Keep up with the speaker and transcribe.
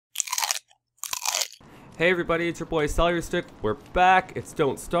Hey everybody, it's your boy GRNCeleryStick. We're back. It's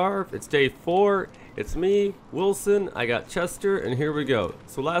Don't Starve. It's day 4. It's me, Wilson. I got Chester, and here we go.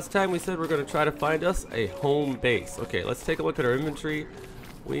 So last time we said we're going to try to find us a home base. Okay, let's take a look at our inventory.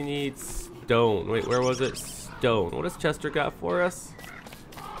 We need stone. Wait, where was it? Stone. What has Chester got for us?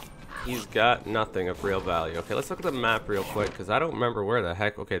 He's got nothing of real value. Okay, let's look at the map real quick, because I don't remember where the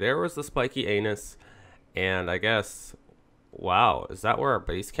heck. Okay, there was the spiky anus, and I guess... Wow, is that where our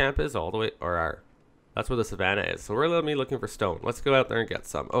base camp is? All the way... Or our... That's where the savannah is. So we're going to be looking for stone. Let's go out there and get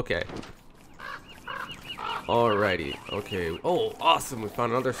some. Okay. Alrighty. Okay. Oh, awesome. We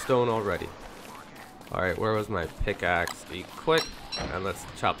found another stone already. Alright, where was my pickaxe? Be quick. And let's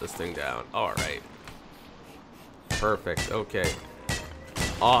chop this thing down. Alright. Perfect. Okay.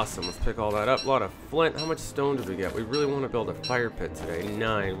 Awesome. Let's pick all that up. A lot of flint. How much stone did we get? We really want to build a fire pit today.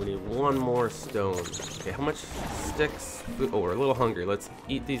 9. We need 1 more stone. Okay, how much sticks? Oh, we're a little hungry. Let's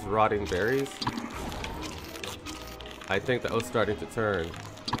eat these rotting berries. I think the oat's starting to turn.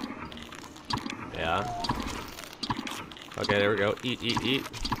 Yeah. Okay, there we go. Eat, eat, eat.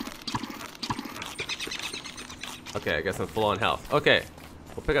 Okay, I guess I'm full on health. Okay.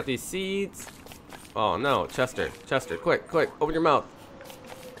 We'll pick up these seeds. Oh no, Chester. Chester, quick, quick. Open your mouth.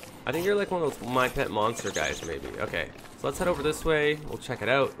 I think you're like one of those My Pet Monster guys, maybe. Okay. So let's head over this way. We'll check it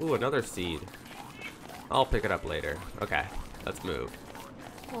out. Ooh, another seed. I'll pick it up later. Okay. Let's move.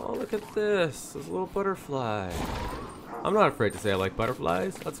 Oh, look at this. This little butterfly. I'm not afraid to say I like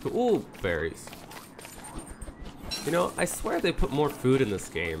butterflies. That's cool. Ooh, berries. You know, I swear they put more food in this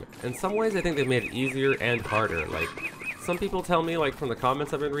game. In some ways, I think they made it easier and harder. Like, some people tell me, like, from the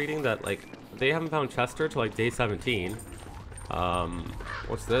comments I've been reading that, like, they haven't found Chester till, like, day 17.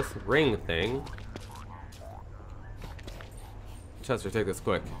 What's this? Ring thing. Chester, take this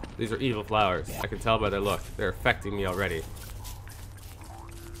quick. These are evil flowers. I can tell by their look. They're affecting me already.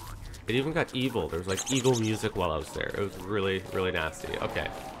 It even got evil. There was like evil music while I was there. It was really, really nasty. Okay.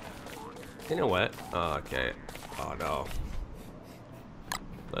 You know what? Okay. Oh no.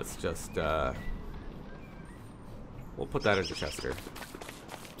 Let's just we'll put that into Chester.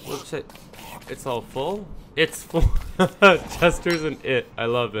 It's all full? It's full. Chester's an it. I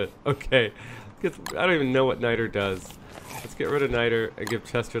love it. Okay. I don't even know what niter does. Let's get rid of niter and give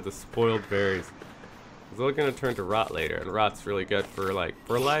Chester the spoiled berries. It's only going to turn to rot later, and rot's really good for, like,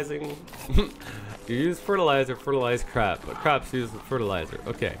 fertilizing. You use fertilizer, fertilize crap, but crap's used with fertilizer.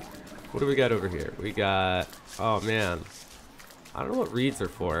 Okay, what do we got over here? We got, oh man, I don't know what reeds are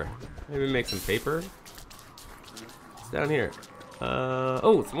for. Maybe make some paper? It's down here.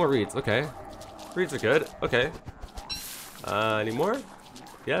 Oh, some more reeds, okay. Reeds are good, okay. Any more?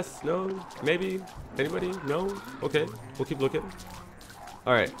 Yes, no, maybe, anybody? No? Okay, we'll keep looking.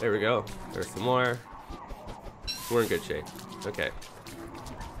 Alright, there we go. There's some more. We're in good shape. Okay.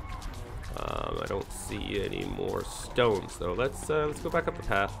 I don't see any more stones, so let's go back up the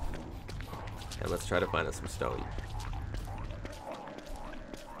path and let's try to find us some stone.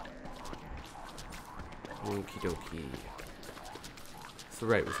 Okie dokie. So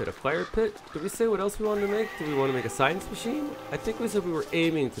right, we said a fire pit. Did we say what else we wanted to make? Did we want to make a science machine? I think we said we were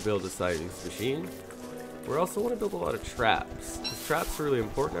aiming to build a science machine. We also want to build a lot of traps. The traps are really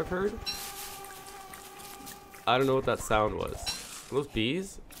important, I've heard. I don't know what that sound was. Are those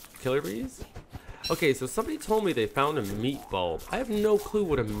bees? Killer bees? Okay, so somebody told me they found a meat bulb. I have no clue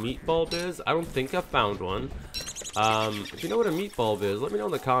what a meat bulb is. I don't think I've found one. If you know what a meat bulb is, let me know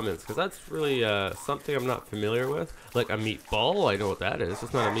in the comments, because that's really something I'm not familiar with. Like a meat ball, I know what that is.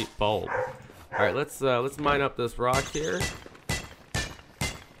 It's not a meat bulb. All right, let's mine up this rock here.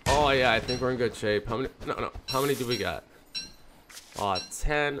 Oh yeah, I think we're in good shape. How many? No. How many do we got?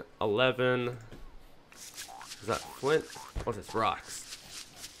 10, 11. Is that flint? What's this? Rocks.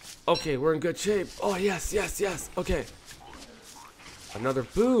 Okay, we're in good shape. Oh, yes, yes, yes. Okay. Another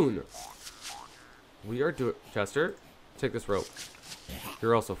boon. We are doing... Chester, take this rope.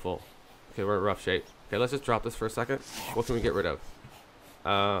 You're also full. Okay, we're in rough shape. Okay, let's just drop this for a second. What can we get rid of?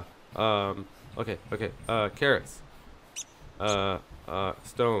 Okay. Carrots.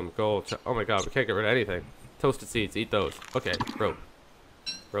 Stone, gold. Oh my god, we can't get rid of anything. Toasted seeds, eat those. Okay, rope.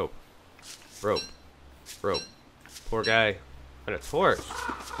 Rope. Rope. Rope. Poor guy. And a torch.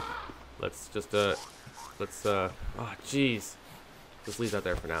 Let's just oh jeez. Just leave that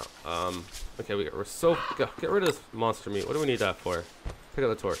there for now. Okay, we're so get rid of this monster meat. What do we need that for? Pick up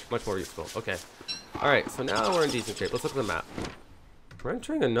the torch. Much more useful. Okay. Alright, so now we're in decent shape. Let's look at the map. We're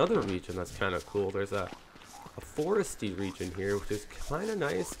entering another region that's kind of cool. There's a foresty region here, which is kind of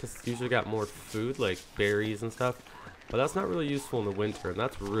nice because it's usually got more food like berries and stuff. But that's not really useful in the winter, and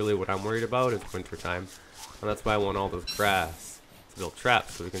that's really what I'm worried about is winter time. And that's why I want all this grass to build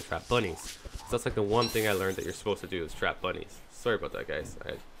traps so we can trap bunnies. That's like the one thing I learned that you're supposed to do is trap bunnies. Sorry about that, guys.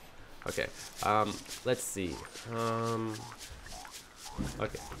 Okay. Let's see.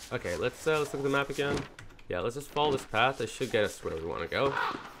 Okay. Let's look at the map again. Yeah, let's just follow this path. It should get us where we want to go.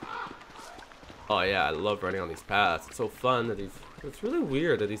 Oh yeah, I love running on these paths. It's so fun that it's really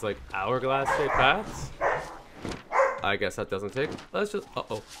weird that these like hourglass shaped paths. I guess that doesn't take. Let's just.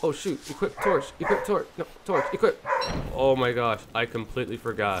 Oh shoot! Equip torch. Equip torch. No torch. Equip. Oh my gosh! I completely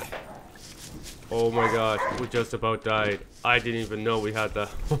forgot. Oh my gosh! We just about died. I didn't even know we had that.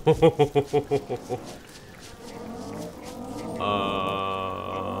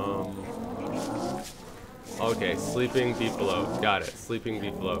 Okay, sleeping beefalo. Got it. Sleeping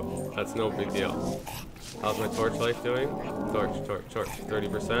beefalo. That's no big deal. How's my torch life doing? Torch.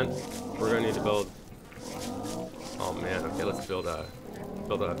 30%. We're gonna need to build. Oh man. Okay, let's build a.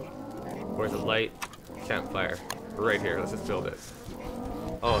 Where's the light? Campfire. Right here. Let's just build it.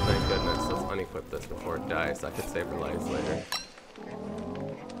 Oh, thank goodness. Let's unequip this before it dies. I could save our lives later.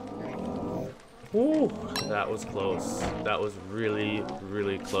 Woo, that was close. That was really,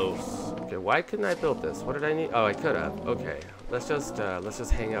 really close. Okay, why couldn't I build this? What did I need? Oh, I could have. Okay, let's just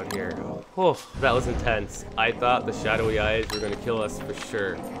hang out here. Oh, that was intense. I thought the shadowy eyes were gonna kill us for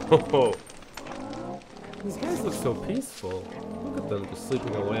sure. Oh, these guys look so peaceful. Look at them just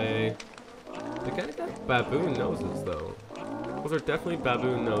sleeping away. They kind of got baboon noses though. Those are definitely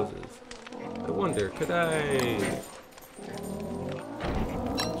baboon noses. I wonder,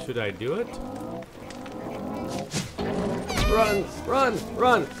 should I do it? Run!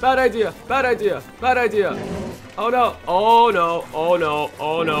 Bad idea! Oh no! Run!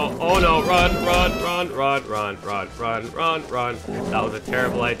 That was a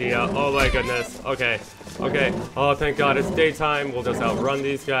terrible idea. Oh my goodness. Okay. Oh, thank God it's daytime. We'll just outrun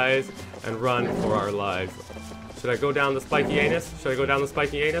these guys and run for our lives. Should I go down the spiky anus?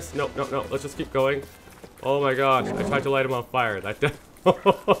 No. Let's just keep going. Oh my gosh. I tried to light him on fire.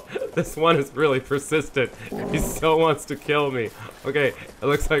 This one is really persistent. He still wants to kill me. Okay, it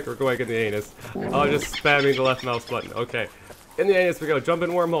looks like we're going in the anus. Oh, just spamming the left mouse button. Okay, in the anus we go. Jump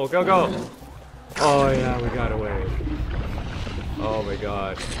in wormhole. Go. Oh yeah, we got away. Oh my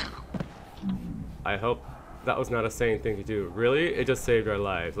god. I hope that was not a sane thing to do. Really? It just saved our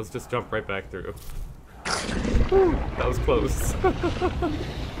lives. Let's just jump right back through. Whew, that was close.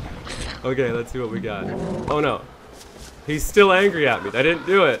 Okay, let's see what we got. Oh no. He's still angry at me. I didn't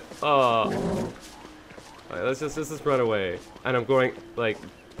do it. Oh. Alright, let's just run away. And I'm going like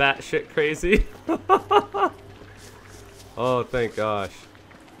batshit crazy. Oh, thank gosh.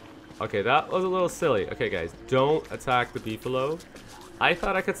 Okay, that was a little silly. Okay, guys, don't attack the beefalo. I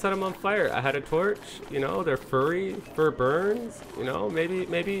thought I could set them on fire. I had a torch. You know, they're furry. Fur burns. You know,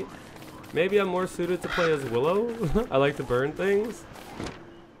 maybe I'm more suited to play as Willow. I like to burn things.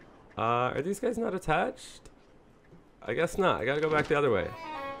 Are these guys not attached? I guess not. I gotta go back the other way.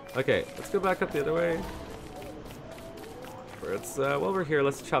 Okay, let's go back up the other way. While we're here,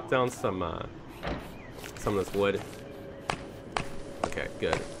 let's chop down some of this wood. Okay,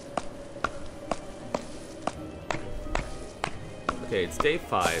 good. Okay, it's day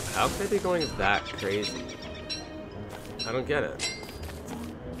 5. How could I be going that crazy? I don't get it.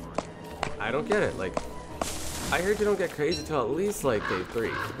 Like, I heard you don't get crazy till at least like day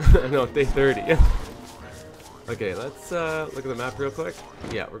 3. No, day 30. Okay, let's look at the map real quick.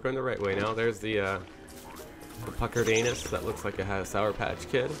 Yeah, we're going the right way now. There's the puckered anus that looks like it has Sour Patch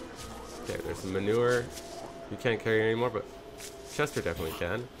Kid. Okay, there's some manure. You can't carry anymore, but Chester definitely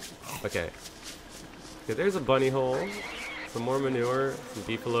can. Okay, there's a bunny hole. Some more manure, some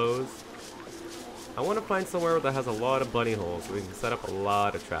beefalos. I want to find somewhere that has a lot of bunny holes so we can set up a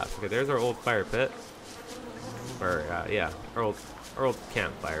lot of traps. Okay, there's our old fire pit. Or, yeah, our old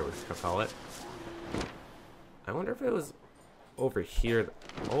campfire, we should call it. I wonder if it was over here.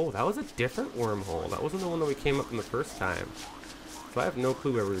 Oh, that was a different wormhole. That wasn't the one that we came up in the first time. So I have no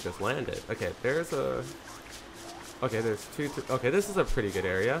clue where we just landed. Okay, there's a... Okay, there's okay, this is a pretty good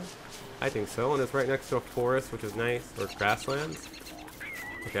area. I think so, and it's right next to a forest, which is nice, or grasslands.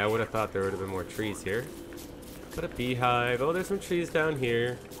 Okay, I would have thought there would have been more trees here. But a beehive. Oh, there's some trees down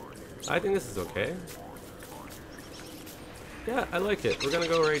here. I think this is okay. Yeah, I like it. We're gonna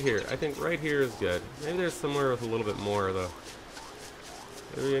go right here. I think right here is good. Maybe there's somewhere with a little bit more, though.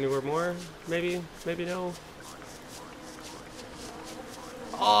 Maybe anywhere more? Maybe no.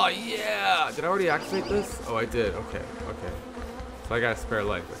 Oh, yeah! Did I already activate this? Oh, I did. Okay. So I got a spare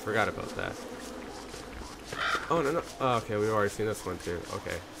life. I forgot about that. Oh, no. Oh, okay, we've already seen this one, too.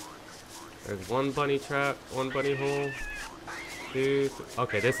 Okay. There's one bunny trap, one bunny hole.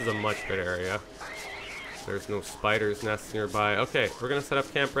 Okay, this is a much better area. There's no spiders' nests nearby. Okay, we're gonna set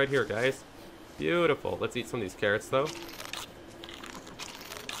up camp right here, guys. Beautiful. Let's eat some of these carrots, though.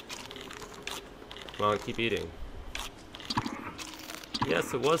 Come on, keep eating.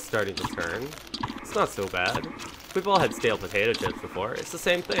 Yes, it was starting to turn. It's not so bad. We've all had stale potato chips before. It's the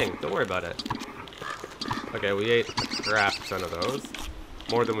same thing. Don't worry about it. Okay, we ate a crap ton of those.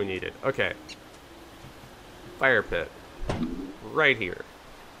 More than we needed. Okay. Fire pit. Right here.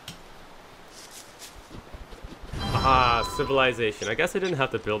 Ah, civilization. I guess I didn't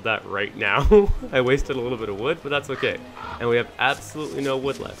have to build that right now. I wasted a little bit of wood, but that's okay. And we have absolutely no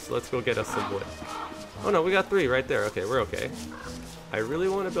wood left, so let's go get us some wood. Oh no, we got 3 right there. Okay, we're okay. I really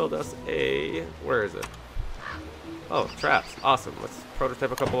want to build us a... Where is it? Oh, traps. Awesome. Let's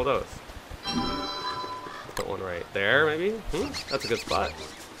prototype a couple of those. Put one right there, maybe? That's a good spot.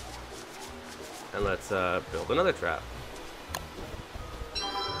 And let's build another trap.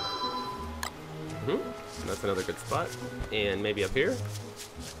 That's another good spot. And maybe up here?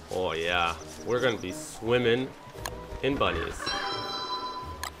 Oh yeah, we're gonna be swimming in bunnies.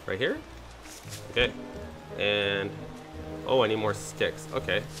 Right here? Okay. And oh, I need more sticks.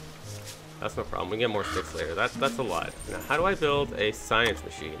 Okay. That's no problem. We can get more sticks later. That's a lot. Now, how do I build a science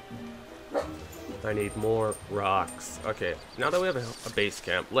machine? I need more rocks. Okay. Now that we have a base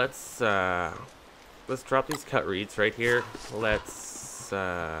camp, let's drop these cut reeds right here. Let's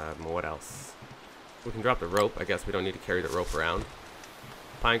what else? We can drop the rope. I guess we don't need to carry the rope around.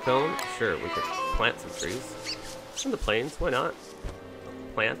 Pine cone? Sure, we could plant some trees. In the plains, why not?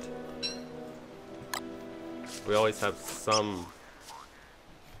 Plant. We always have some...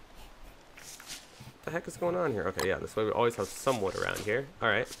 What the heck is going on here? Okay, yeah, this way we always have some wood around here.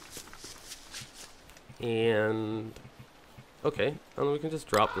 Alright. And... Okay, and then we can just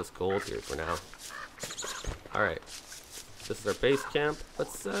drop this gold here for now. Alright. This is our base camp.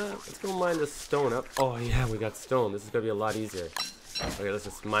 Let's go mine this stone up. Oh yeah, we got stone. This is gonna be a lot easier. Okay, let's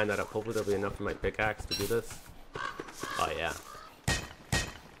just mine that up. Hopefully there'll be enough in my pickaxe to do this. Oh yeah.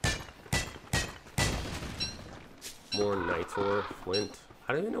 More nitor, flint.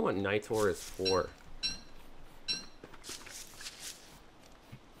 I don't even know what nitor is for.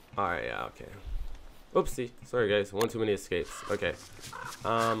 Alright, yeah, okay. Oopsie. Sorry guys, one too many escapes. Okay.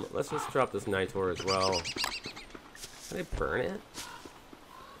 Let's just drop this nitor as well. Can I burn it?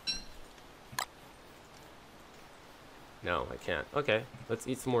 No, I can't. Okay, let's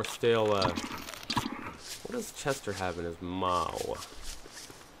eat some more stale, what does Chester have in his maw?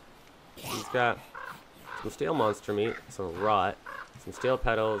 He's got some stale monster meat, some rot, some stale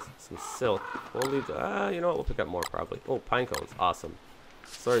petals, some silk. We'll leave, you know what, we'll pick up more probably. Oh, pine cones, awesome.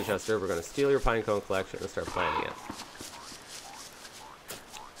 Sorry, Chester, we're gonna steal your pine cone collection and start planting it.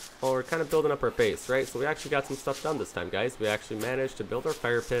 Well, we're kind of building up our base, right? So we actually got some stuff done this time, guys. We actually managed to build our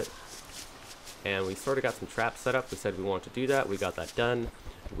fire pit. And we sort of got some traps set up. We said we wanted to do that. We got that done.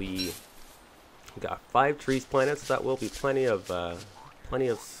 We got 5 trees planted, so that will be plenty of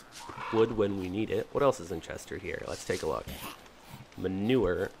wood when we need it. What else is in Chester here? Let's take a look.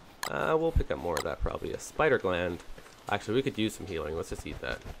 Manure. We'll pick up more of that probably. A spider gland. Actually, we could use some healing. Let's just eat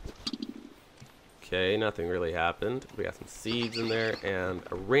that. Okay, nothing really happened. We got some seeds in there and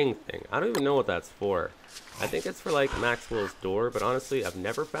a ring thing. I don't even know what that's for. I think it's for like Maxwell's door, but honestly, I've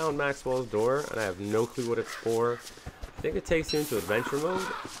never found Maxwell's door and I have no clue what it's for. I think it takes you into adventure mode,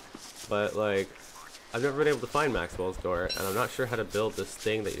 but like, I've never been able to find Maxwell's door and I'm not sure how to build this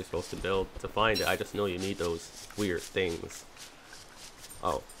thing that you're supposed to build to find it. I just know you need those weird things.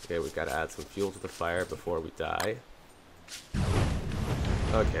 Oh, okay, we've got to add some fuel to the fire before we die.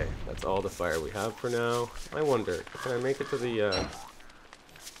 Okay, that's all the fire we have for now. I wonder, can I make it to the, you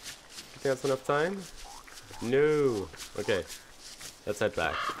think that's enough time? No! Okay, let's head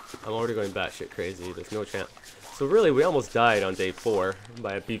back. I'm already going batshit crazy, there's no chance. So really, we almost died on day 4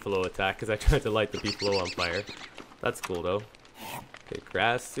 by a beefalo attack, because I tried to light the beefalo on fire. That's cool, though. Okay,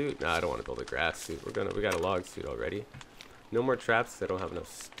 grass suit? No, I don't want to build a grass suit. We got a log suit already. No more traps, because I don't have enough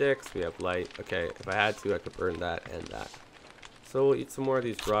sticks. We have light. Okay, if I had to, I could burn that and that. So we'll eat some more of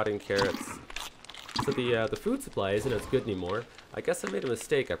these rotting carrots. So the food supply isn't as good anymore. I guess I made a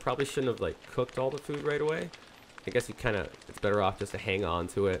mistake. I probably shouldn't have like cooked all the food right away. I guess it's better off just to hang on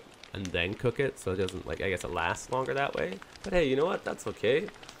to it and then cook it, so it doesn't I guess it lasts longer that way. But hey, you know what? That's okay.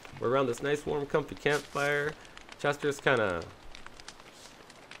 We're around this nice warm comfy campfire. Chester's kind of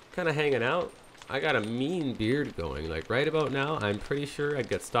hanging out. I got a mean beard going. Like right about now, I'm pretty sure I'd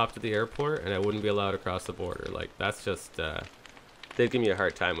get stopped at the airport and I wouldn't be allowed across the border. Like that's just they'd give me a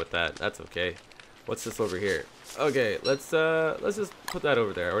hard time with that. That's okay. What's this over here? Okay, let's just put that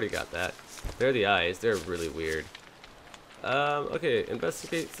over there. I already got that. There are the eyes. They're really weird. Okay,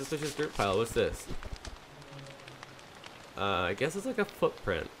 investigate suspicious dirt pile. What's this? I guess it's like a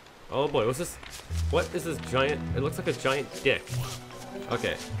footprint. Oh boy, what's this? What is this giant? It looks like a giant dick.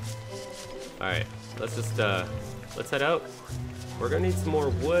 Okay. Alright, let's just, let's head out. We're gonna need some more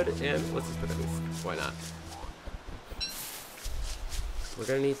wood, and let's just put these. Why not? We're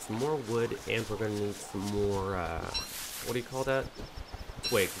gonna need some more wood, and we're gonna need some more, what do you call that?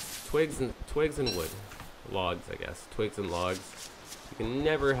 Twigs. Twigs and wood. Logs, I guess. Twigs and logs. You can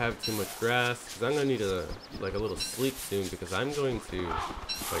never have too much grass, because I'm gonna need a little sleep soon, because I'm going to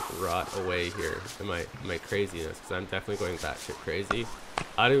like rot away here in my craziness, because I'm definitely going batshit crazy.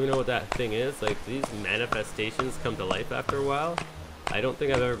 I don't even know what that thing is. Like, these manifestations come to life after a while. I don't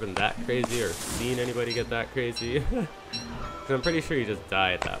think I've ever been that crazy or seen anybody get that crazy. Because I'm pretty sure you just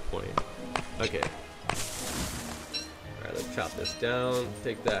die at that point. Okay. Alright, let's chop this down.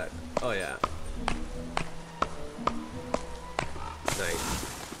 Take that. Oh yeah.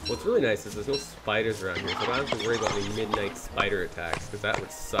 Nice. What's really nice is there's no spiders around here, so I don't have to worry about any midnight spider attacks, because that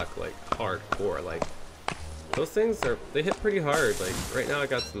would suck like hardcore. Like, those things they hit pretty hard. Like, right now I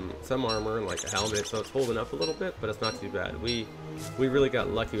got some armor and like a helmet, so it's holding up a little bit, but it's not too bad. We really got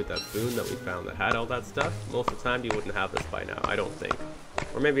lucky with that boon that we found that had all that stuff. Most of the time you wouldn't have this by now, I don't think.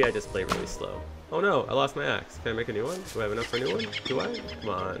 Or maybe I just play really slow. Oh no, I lost my axe. Can I make a new one? Do I have enough for a new one? Do I? Come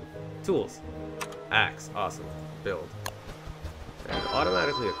on. Tools. Axe. Awesome. Build. And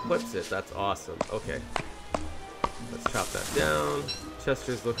automatically equips it. That's awesome. Okay. Let's chop that down.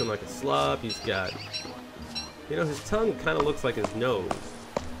 Chester's looking like a slob. He's got... You know, his tongue kind of looks like his nose.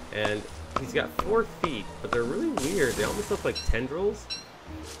 And he's got 4 feet, but they're really weird. They almost look like tendrils.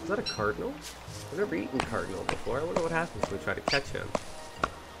 Is that a cardinal? I've never eaten cardinal before. I wonder what happens when we try to catch him.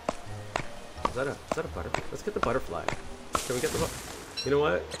 Is that a butterfly? Let's get the butterfly. Can we get the You know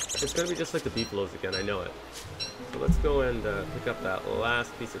what? It's going to be just like the Beefalos again. I know it. So let's go and pick up that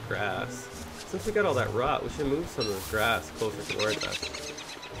last piece of grass. Since we got all that rot, we should move some of the grass closer towards us.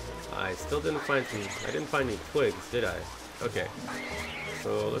 I still didn't find I didn't find any twigs, did I? Okay.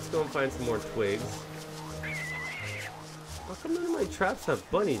 So let's go and find some more twigs. How come none of my traps have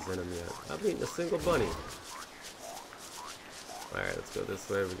bunnies in them yet? I haven't eaten a single bunny. Alright, let's go this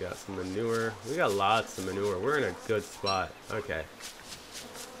way. We got some manure. We got lots of manure. We're in a good spot. Okay.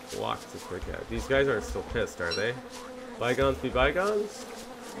 Walk to quick out. These guys aren't still pissed, are they? Bygones be bygones?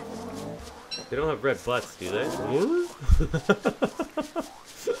 They don't have red butts, do they?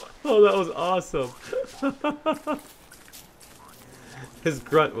 Oh, that was awesome. His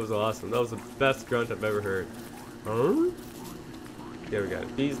grunt was awesome. That was the best grunt I've ever heard. Huh? Yeah, we got a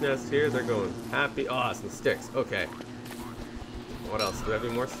bee's nest here. They're going happy. Oh, some sticks. Okay. What else? Do I have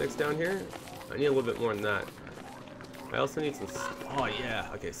any more sticks down here? I need a little bit more than that. I also need some... Oh, yeah.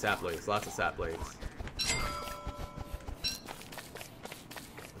 Okay, saplings. Lots of saplings.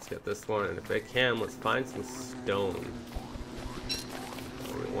 Let's get this one. And if I can, let's find some stone.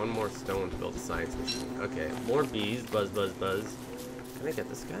 One more stone to build a science machine. Okay, more bees. Buzz, buzz, buzz. Can I get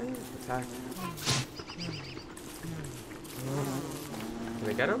this guy? Attack. Can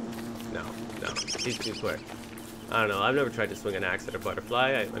I get him? No, no. He's too quick. I don't know. I've never tried to swing an axe at a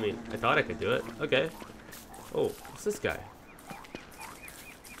butterfly. I mean, I thought I could do it. Okay. Oh, what's this guy?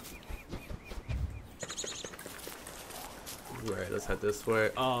 Alright, let's head this way.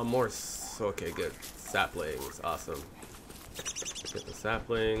 Oh, more. Okay, good. Saplings. Awesome. Get the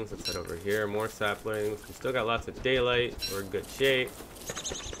saplings. Let's head over here. More saplings. We still got lots of daylight. We're in good shape.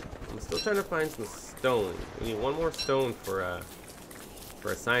 I'm still trying to find some stone. We need one more stone for a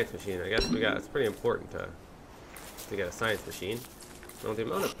science machine. I guess we got. It's pretty important to get a science machine. Well, the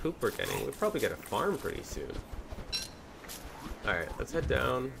amount of poop we're getting, we'll probably get a farm pretty soon. Alright, let's head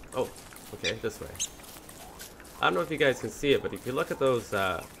down. Oh, okay, this way. I don't know if you guys can see it, but if you look at those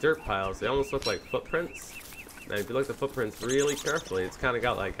dirt piles, they almost look like footprints. And if you look at the footprints really carefully, it's kind of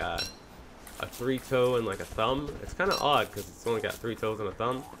got like a 3-toe and like a thumb. It's kind of odd because it's only got 3 toes and a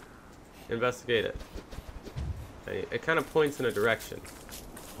thumb. Investigate it. And it kind of points in a direction.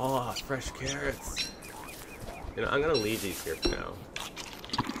 Oh, fresh carrots. You know, I'm going to leave these here for now.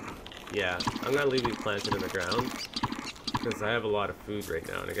 Yeah, I'm going to leave these planted in the ground. Because I have a lot of food right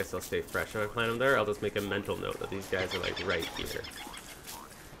now, and I guess they'll stay fresh. If I plant them there, I'll just make a mental note that these guys are like right here.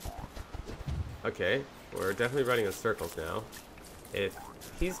 Okay, we're definitely running in circles now. If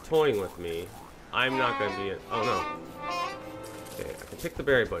he's toying with me, I'm not going to be in... Oh, no. Okay, I can pick the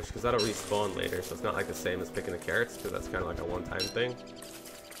berry bush, because that'll respawn later, so it's not like the same as picking the carrots, because that's kind of like a one-time thing.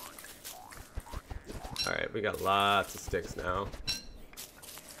 Alright, we got lots of sticks now.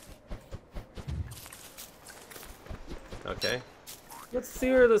 Okay. Let's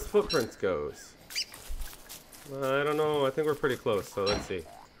see where this footprints goes. I don't know. I think we're pretty close, so let's see.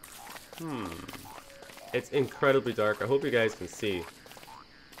 It's incredibly dark. I hope you guys can see.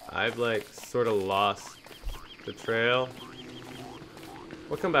 I've like sort of lost the trail.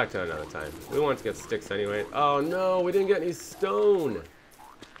 We'll come back to it another time. We want to get sticks anyway. Oh no, we didn't get any stone.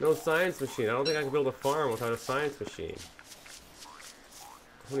 No science machine. I don't think I can build a farm without a science machine.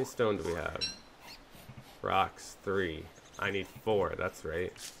 How many stone do we have? Rocks, 3. I need 4, that's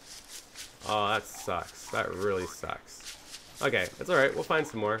right. Oh, that sucks. That really sucks. Okay, it's alright. We'll find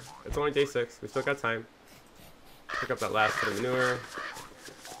some more. It's only day 6. We still got time. Pick up that last bit of manure.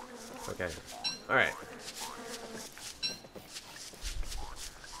 Okay. Alright.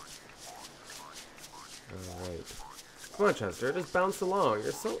 Alright. Come on, Chester. Just bounce along.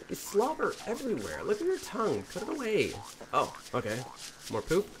 You slobber everywhere. Look at your tongue. Put it away. Oh, okay. More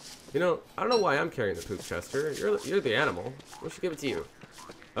poop? You know, I don't know why I'm carrying the poop, Chester. You're the animal. We should give it to you.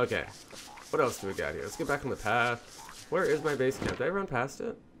 Okay. What else do we got here? Let's get back on the path. Where is my base camp? Did I run past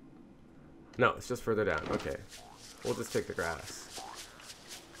it? No, it's just further down. Okay. We'll just take the grass.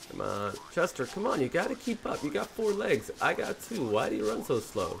 Come on. Chester, come on. You gotta keep up. You got 4 legs. I got 2. Why do you run so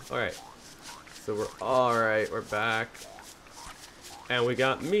slow? Alright. So we're alright. We're back. And we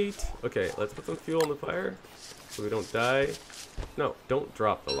got meat. Okay, let's put some fuel on the fire so we don't die. No, don't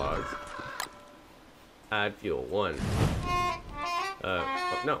drop the logs. Add fuel. 1.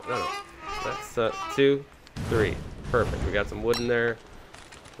 Oh, no. That's 2, 3. Perfect. We got some wood in there.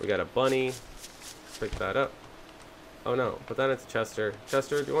 We got a bunny. Pick that up. Oh no, but then it's Chester.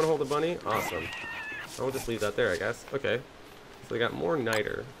 Chester, do you want to hold the bunny? Awesome. I'll just leave that there, I guess. Okay. So we got more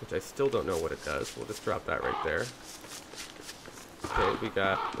niter, which I still don't know what it does. We'll just drop that right there. Okay, we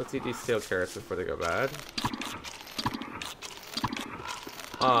got... Let's eat these stale carrots before they go bad.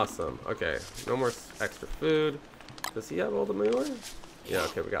 Awesome. Okay, no more extra food. Does he have all the manure? Yeah,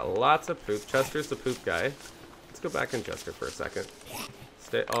 okay, we got lots of poop. Chester's the poop guy. Let's go back in Chester for a second.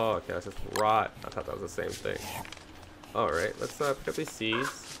 Oh, okay, that's just rot. I thought that was the same thing. Alright, let's pick up these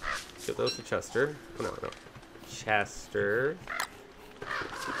seeds. Give those to Chester. Oh, no. Chester.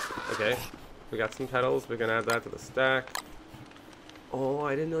 Okay, we got some petals. We can add that to the stack. Oh,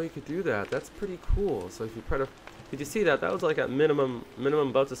 I didn't know you could do that. That's pretty cool. So if you did you see that? That was like at minimum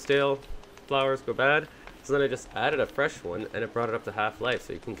bouts of stale flowers go bad. So then I just added a fresh one and it brought it up to half-life.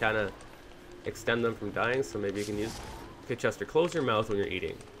 So you can kind of extend them from dying. So maybe you can use... Okay, Chester, close your mouth when you're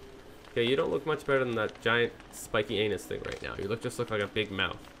eating. Okay, you don't look much better than that giant spiky anus thing right now. You just look like a big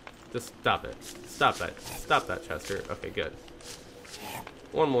mouth. Just stop it. Stop that. Stop that, Chester. Okay, good.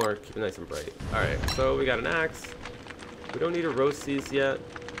 One more. Keep it nice and bright. Alright, so we got an axe. We don't need to roast these yet.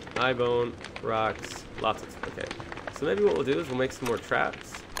 Eye bone, rocks, lots of... Okay, so maybe what we'll do is we'll make some more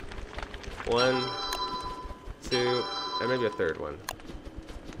traps. 1, 2, and maybe a 3rd one.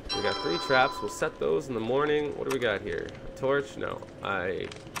 We got 3 traps. We'll set those in the morning. What do we got here? A torch? No. I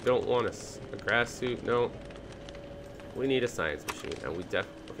don't want a grass suit. No. We need a science machine, and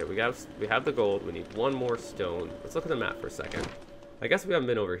okay, we have the gold. We need 1 more stone. Let's look at the map for a second. I guess we haven't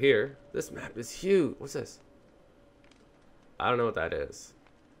been over here. This map is huge. What's this? I don't know what that is.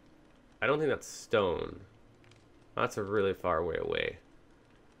 I don't think that's stone. That's a really far way away.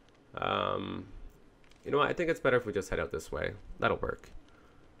 You know what? I think it's better if we just head out this way. That'll work.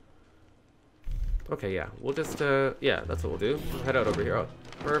 Okay, yeah. We'll just, yeah, that's what we'll do. We'll head out over here. Oh,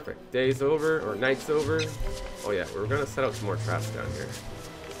 perfect. Day's over, or night's over. Oh, yeah, we're gonna set out some more traps down here.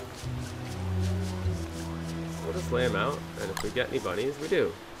 We'll just lay them out, and if we get any bunnies, we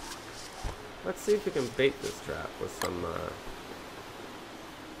do. Let's see if we can bait this trap with some,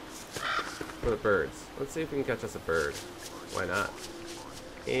 for the birds. Let's see if we can catch us a bird. Why not?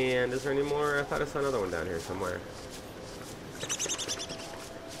 And is there any more? I thought I saw another one down here somewhere.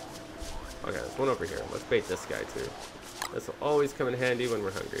 Okay, there's one over here. Let's bait this guy too. This will always come in handy when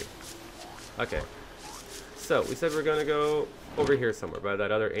we're hungry. Okay. So, we said we're gonna go over here somewhere by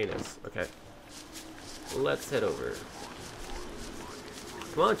that other anus. Okay. Let's head over.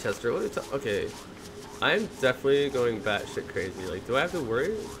 Come on, Chester. What are you talking? Okay. I'm definitely going batshit crazy. Like, do I have to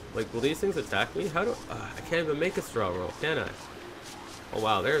worry? Like, will these things attack me? How do... I can't even make a straw roll, can I? Oh,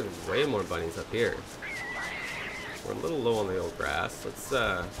 wow. There's way more bunnies up here. We're a little low on the old grass. Let's,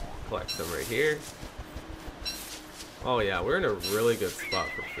 collect some right here. Oh, yeah. We're in a really good spot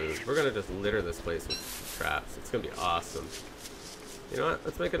for food. We're gonna just litter this place with traps. It's gonna be awesome. You know what?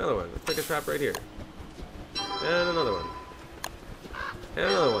 Let's make another one. Let's make a trap right here. And another one. And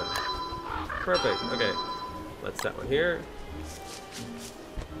another one. Perfect. Okay. Let's set one here.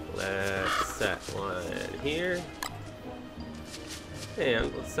 Let's set one here.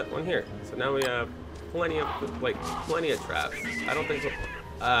 And let's set one here. So now we have plenty of traps. I don't think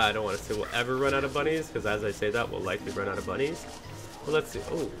I don't want to say we'll ever run out of bunnies, because as I say that, we'll likely run out of bunnies. But let's see.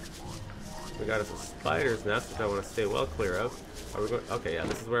 Oh. We got us a spider's nest, which I want to stay well clear of. Are we going? Okay, yeah,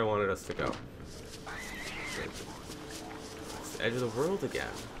 this is where I wanted us to go. It's the edge of the world again.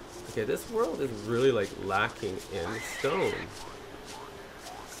 Okay, this world is really like lacking in stone.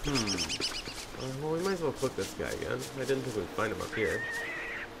 Well, we might as well click this guy again. I didn't think we'd find him up here.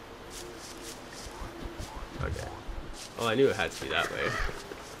 Okay. Well, I knew it had to be that way.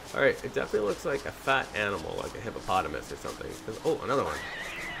 Alright, it definitely looks like a fat animal, like a hippopotamus or something. Oh, another one.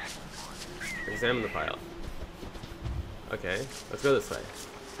 Examine the pile. Okay, let's go this way.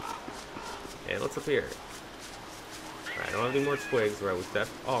 And what's up here? Alright, I don't have any more twigs where I was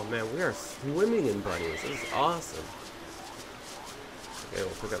oh man, we are swimming in bunnies. This is awesome. Okay,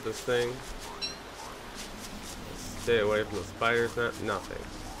 we'll pick up this thing. Stay away from the spiders. Nothing.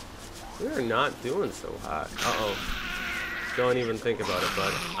 We are not doing so hot. Uh-oh. Don't even think about it,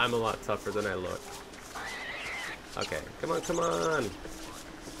 bud. I'm a lot tougher than I look. Okay, come on, come on.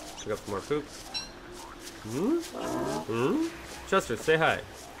 Pick up some more poop. Chester, say hi.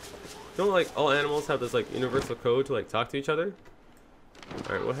 Don't like all animals have this like universal code to like talk to each other?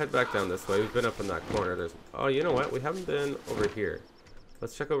 Alright, we'll head back down this way. We've been up in that corner. There's oh, you know what? We haven't been over here.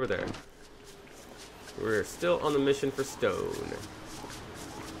 Let's check over there. We're still on the mission for stone.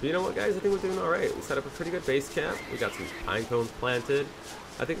 But you know what, guys? I think we're doing alright. We set up a pretty good base camp. We got some pine cones planted.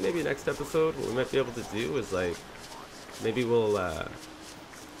 I think maybe next episode what we might be able to do is like maybe we'll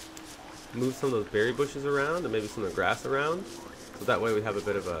move some of those berry bushes around and maybe some of the grass around. So that way we have a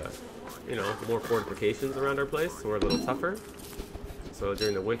bit of a, you know, more fortifications around our place. So we're a little tougher. So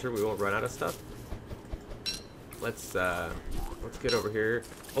during the winter we won't run out of stuff. Let's get over here.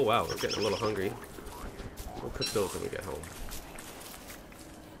 Oh wow, we're getting a little hungry. We'll cook those when we get home.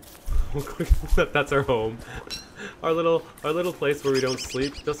 That's our home. Our little place where we don't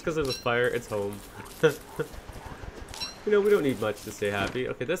sleep. Just because there's a fire, it's home. You know, we don't need much to stay happy.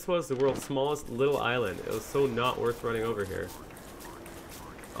 Okay, this was the world's smallest little island. It was so not worth running over here.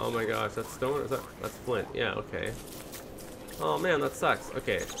 Oh my gosh, that's stone? That's flint. Yeah, okay. Oh man, that sucks.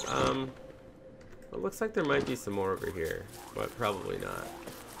 Okay, it looks like there might be some more over here, but probably not.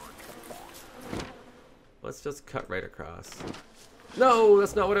 Let's just cut right across. No,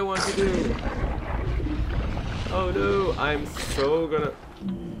 that's not what I want to do. Oh no, I'm so gonna...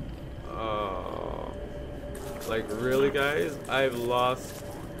 Oh. Like, really, guys? I've lost...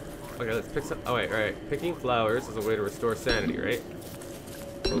 Okay, let's pick some... Oh, wait, alright. Picking flowers is a way to restore sanity, right?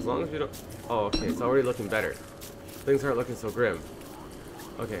 So as long as we don't... Oh, okay, it's already looking better. Things aren't looking so grim.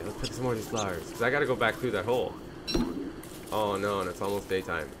 Okay, let's pick some more of these flowers. Because I gotta go back through that hole. Oh, no, and it's almost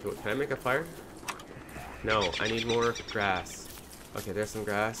daytime. Can I make a fire? No, I need more grass. Okay, there's some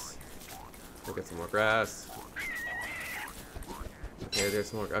grass. We'll get some more grass. Okay, there's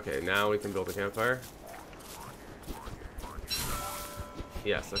some more... Okay, now we can build a campfire.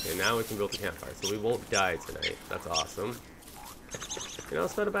 Yes, okay, now we can build a campfire. So we won't die tonight. That's awesome. You know,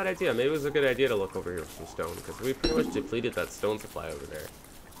 it's not a bad idea. Maybe it was a good idea to look over here for some stone, because we pretty much depleted that stone supply over there.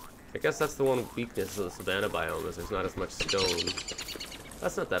 I guess that's the one weakness of the savanna biome, is there's not as much stone.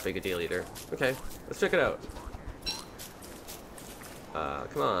 That's not that big a deal either. Okay, let's check it out.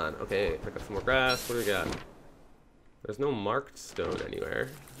 Come on. Okay, pick up some more grass. What do we got? There's no marked stone anywhere.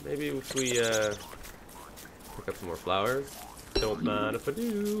 Maybe if we pick up some more flowers. Don't mind if I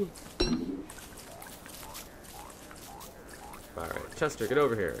do. Alright, Chester, get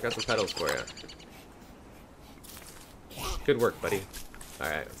over here. I got some petals for you. Good work, buddy.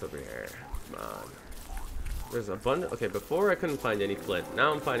 Alright, what's over here? Come on. There's abundant... Okay, before I couldn't find any flint.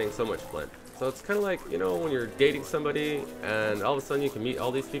 Now I'm finding so much flint. So it's kind of like, you know, when you're dating somebody and all of a sudden you can meet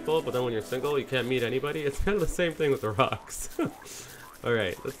all these people, but then when you're single you can't meet anybody. It's kind of the same thing with the rocks.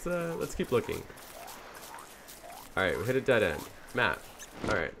 Alright, let's keep looking. Alright, we hit a dead end. Map.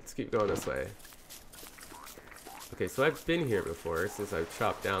 Alright, let's keep going this way. Okay, so I've been here before since I've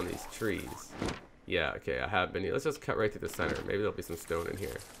chopped down these trees. Yeah, okay, I have been here. Let's just cut right through the center. Maybe there'll be some stone in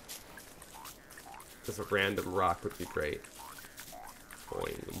here. Just a random rock would be great.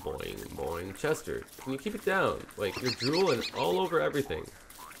 Boing, boing, boing. Chester, can you keep it down? Like, you're drooling all over everything.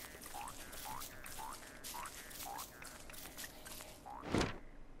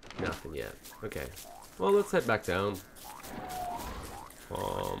 Nothing yet. Okay. Well, let's head back down.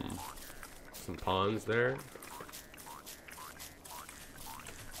 Some ponds there.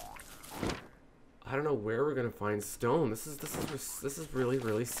 I don't know where we're gonna find stone. This is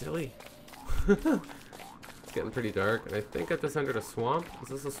really silly. It's getting pretty dark, and I think I just entered a swamp. Is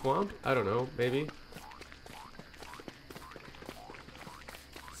this a swamp? I don't know. Maybe.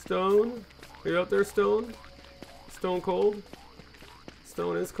 Stone? Are you out there, Stone? Stone cold?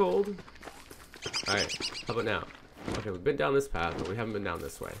 Stone is cold. Alright, how about now? Okay, we've been down this path, but we haven't been down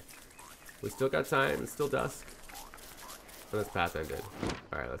this way. We still got time. It's still dusk. And this path ended.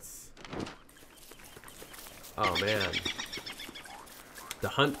 Alright, let's... Oh, man. The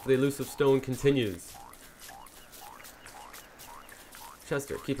hunt for the elusive stone continues.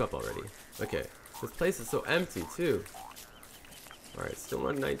 Chester, keep up already. Okay. This place is so empty, too. Alright, still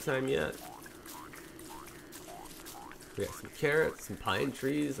not nighttime yet. We got some carrots, some pine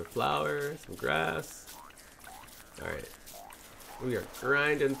trees, a flower, some grass. Alright. We are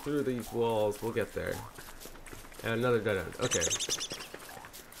grinding through these walls. We'll get there. And another dead end. Okay.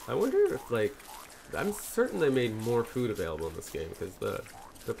 I wonder if, like... I'm certain they made more food available in this game, because the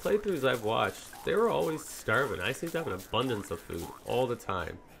playthroughs I've watched, they were always starving. I seem to have an abundance of food all the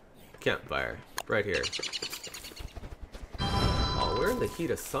time. Campfire. Right here. Oh, we're in the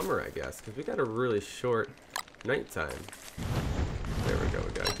heat of summer, I guess, because we got a really short nighttime. There we go.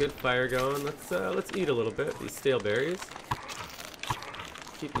 We got a good fire going. Let's eat a little bit. These stale berries.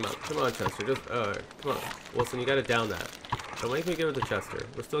 Keep them up. Come on, Chester. Just come on, Wilson. You gotta down that. Don't make me give it to Chester.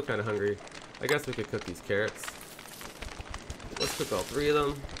 We're still kind of hungry. I guess we could cook these carrots. Let's cook all 3 of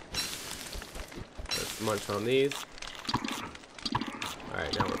them. Let's munch on these. All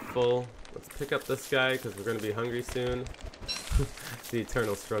right, now we're full. Let's pick up this guy because we're gonna be hungry soon. The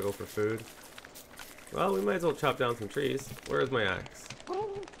eternal struggle for food. Well, we might as well chop down some trees. Where is my axe?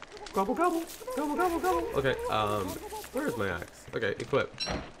 Gobble, gobble, gobble, gobble, gobble. Okay, where is my axe? Okay, equip.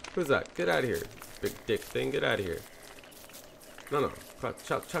 Who's that? Get out of here. Big dick thing, get out of here. No.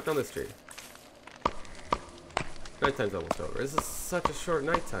 Chop down this tree. Nighttime's almost over. This is such a short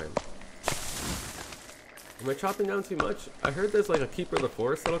nighttime. Am I chopping down too much? I heard there's like a keeper of the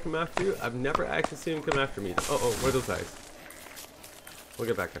forest that'll come after you. I've never actually seen him come after me. Oh, where are those guys? We'll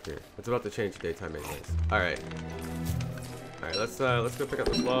get back up here. It's about to change to daytime anyways. Alright. Alright, let's go pick up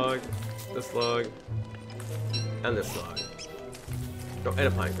this log, and this log. Oh, and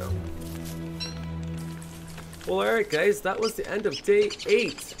a pine cone. Well, alright guys, that was the end of day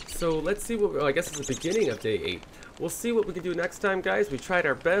 8. So let's see what, I guess it's the beginning of day 8. We'll see what we can do next time, guys. We tried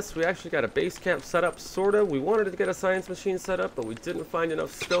our best. We actually got a base camp set up, sorta. We wanted to get a science machine set up, but we didn't find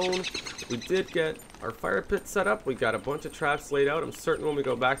enough stone. We did get our fire pit set up. We got a bunch of traps laid out. I'm certain when we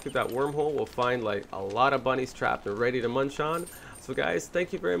go back through that wormhole, we'll find like a lot of bunnies trapped and ready to munch on. So guys,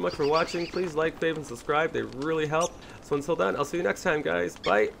 thank you very much for watching. Please like, favorite, and subscribe. They really help. So until then, I'll see you next time, guys.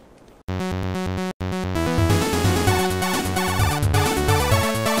 Bye.